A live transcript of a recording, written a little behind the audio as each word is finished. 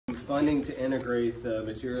funding to integrate the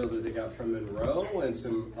material that they got from Monroe and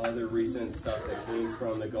some other recent stuff that came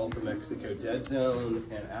from the Gulf of Mexico Dead Zone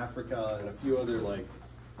and Africa and a few other like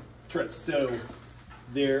trips. So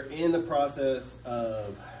they're in the process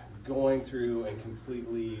of going through and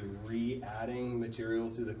completely re-adding material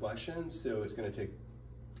to the collection. So it's going to take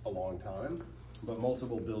a long time, but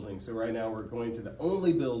multiple buildings. So right now we're going to the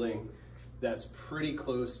only building that's pretty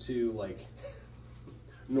close to like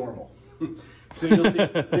normal. So you'll see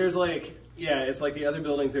there's like, yeah, it's like the other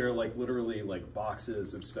buildings that are like literally like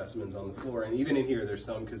boxes of specimens on the floor. And even in here, there's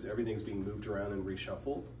some because everything's being moved around and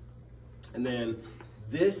reshuffled. And then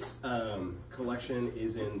this collection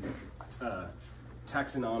is in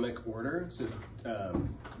taxonomic order. So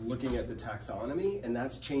looking at the taxonomy, and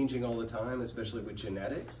that's changing all the time, especially with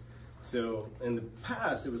genetics. So in the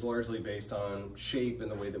past, it was largely based on shape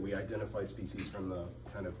and the way that we identified species from the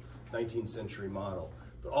kind of 19th century model.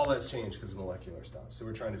 But all that's changed because of molecular stuff. So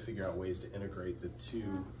we're trying to figure out ways to integrate the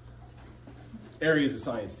two areas of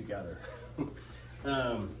science together.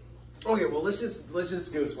 Okay, well let's just go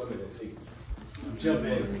swimming and see. Jump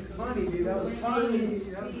in. Funny, dude. That was funny.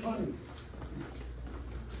 That was funny.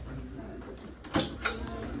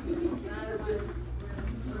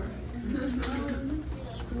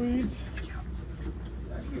 Sweet.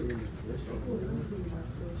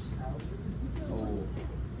 Oh,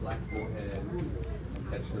 black bullhead.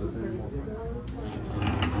 Catch those anymore.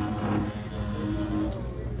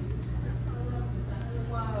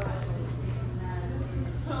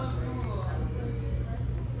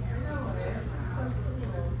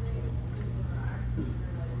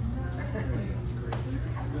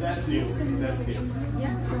 So that's new. That's new.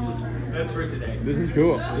 Yeah. That's for today. This is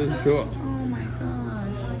cool. This is cool. Oh my gosh.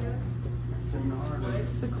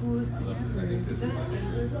 It's the coolest thing ever.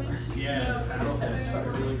 Yeah, paddleheads are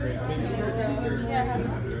really great. I mean, these are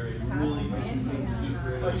really interesting,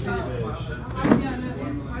 super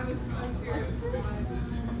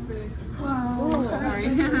Wow. Oh, sorry.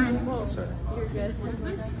 Sorry. You're good. What is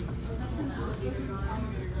this?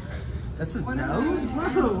 That's his nose?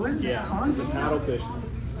 Bro, what is Yeah, that? it's a paddlefish.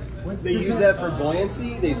 They use that for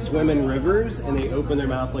buoyancy. They swim in rivers and they open their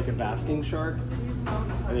mouth like a basking shark,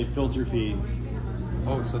 and they filter feed.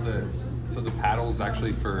 Oh, so the paddle's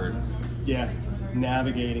actually for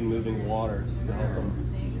Navigating moving water to help them.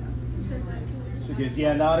 Because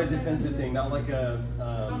not a defensive thing, not like a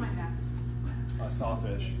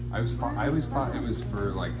sawfish. I always thought it was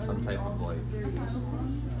for like some type of like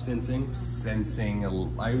Sensing.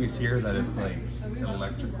 I always hear that it's like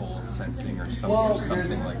electrical sensing or something, Well,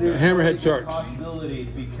 like there's that. Hammerhead a sharks. possibility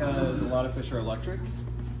because a lot of fish are electric,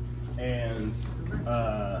 and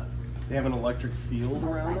they have an electric field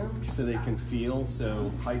around them, so they can feel.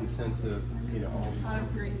 So heightened sense of all these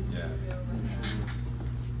things. Yeah.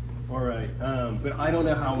 All right, but I don't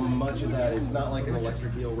know how much of that. It's not like an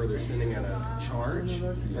electric eel where they're sending out a charge.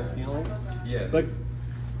 That feeling. Yeah. But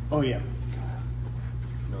oh yeah.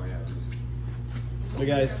 No, yeah. Hey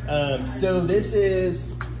guys, so this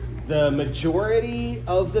is the majority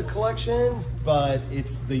of the collection, but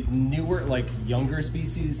it's the newer, like younger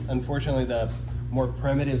species. Unfortunately, the more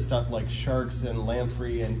primitive stuff like sharks and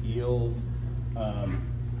lamprey and eels,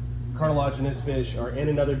 cartilaginous fish are in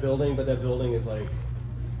another building, but that building is like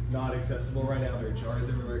not accessible right now. There are jars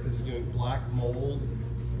everywhere because we're doing black mold,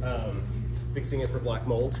 fixing it for black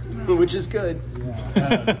mold, which is good.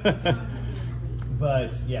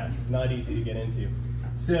 But yeah, not easy to get into.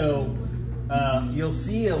 So you'll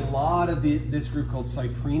see a lot of this group called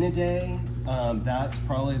Cyprinidae. That's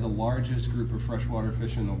probably the largest group of freshwater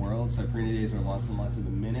fish in the world. Cyprinidae are lots and lots of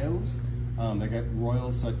the minnows. They got Royal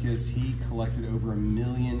Sutkus. He collected over 1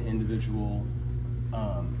 million individual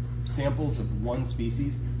samples of one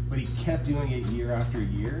species, but he kept doing it year after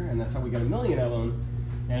year, and that's how we got 1 million of them.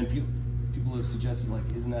 And people have suggested, like,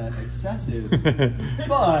 isn't that excessive?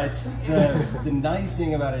 But the nice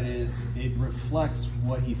thing about it is it reflects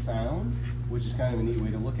what he found, which is kind of a neat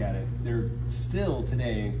way to look at it. They're still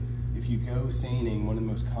today, if you go seining, one of the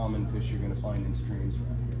most common fish you're going to find in streams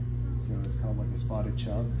around here. So it's called like a spotted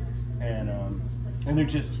chub, and they're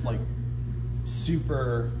just like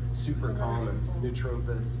super common.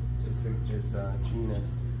 Neutrophus is the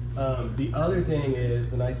genus. The other thing is,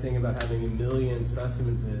 the nice thing about having 1 million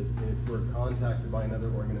specimens is if we're contacted by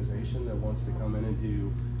another organization that wants to come in and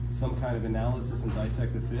do some kind of analysis and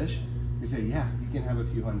dissect the fish, we say, yeah, you can have a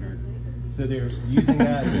few hundred. So they're using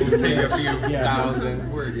that to Take a few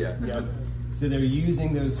thousand. Yep. So they're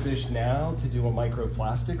using those fish now to do a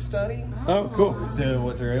microplastic study. Oh, cool. So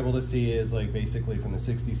what they're able to see is like basically from the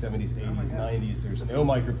 60s, 70s, 80s, 90s, there's no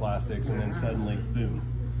microplastics, and then suddenly, boom.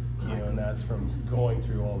 you know, and that's from going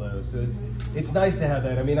through all those. So it's nice to have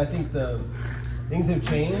that. I mean, I think the things have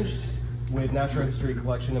changed with natural history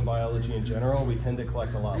collection and biology in general. We tend to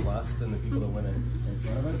collect a lot less than the people that went in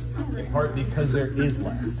front of us, in part because there is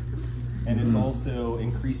less. And it's also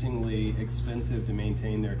increasingly expensive to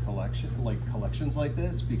maintain their collections like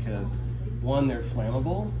this, because one, they're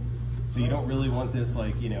flammable. So you don't really want this,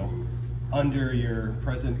 like, you know, under your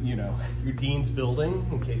present, you know, your dean's building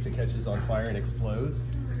in case it catches on fire and explodes.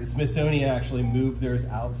 The Smithsonian actually moved theirs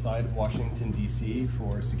outside of Washington, D.C.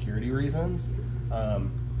 for security reasons.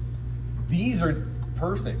 These are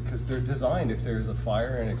perfect because they're designed if there's a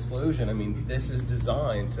fire and explosion. I mean, this is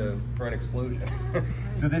designed for an explosion.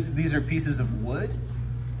 So these are pieces of wood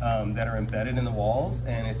that are embedded in the walls,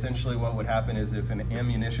 and essentially what would happen is if an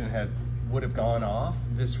ammunition would have gone off,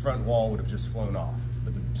 this front wall would have just flown off,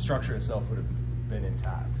 but the structure itself would have been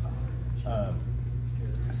intact.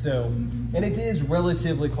 And it is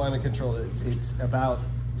relatively climate controlled. It's about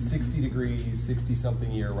 60 degrees, 60 something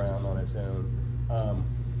year round on its own.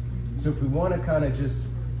 So if we want to kind of just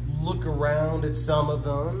look around at some of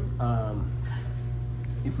them,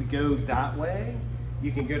 if we go that way,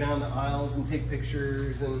 you can go down the aisles and take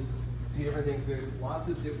pictures and see different things. There's lots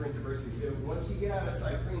of different diversity. So once you get out of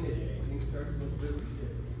Cyprina Day, things start to look really good.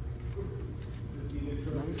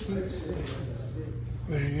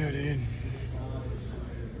 There you go, dude.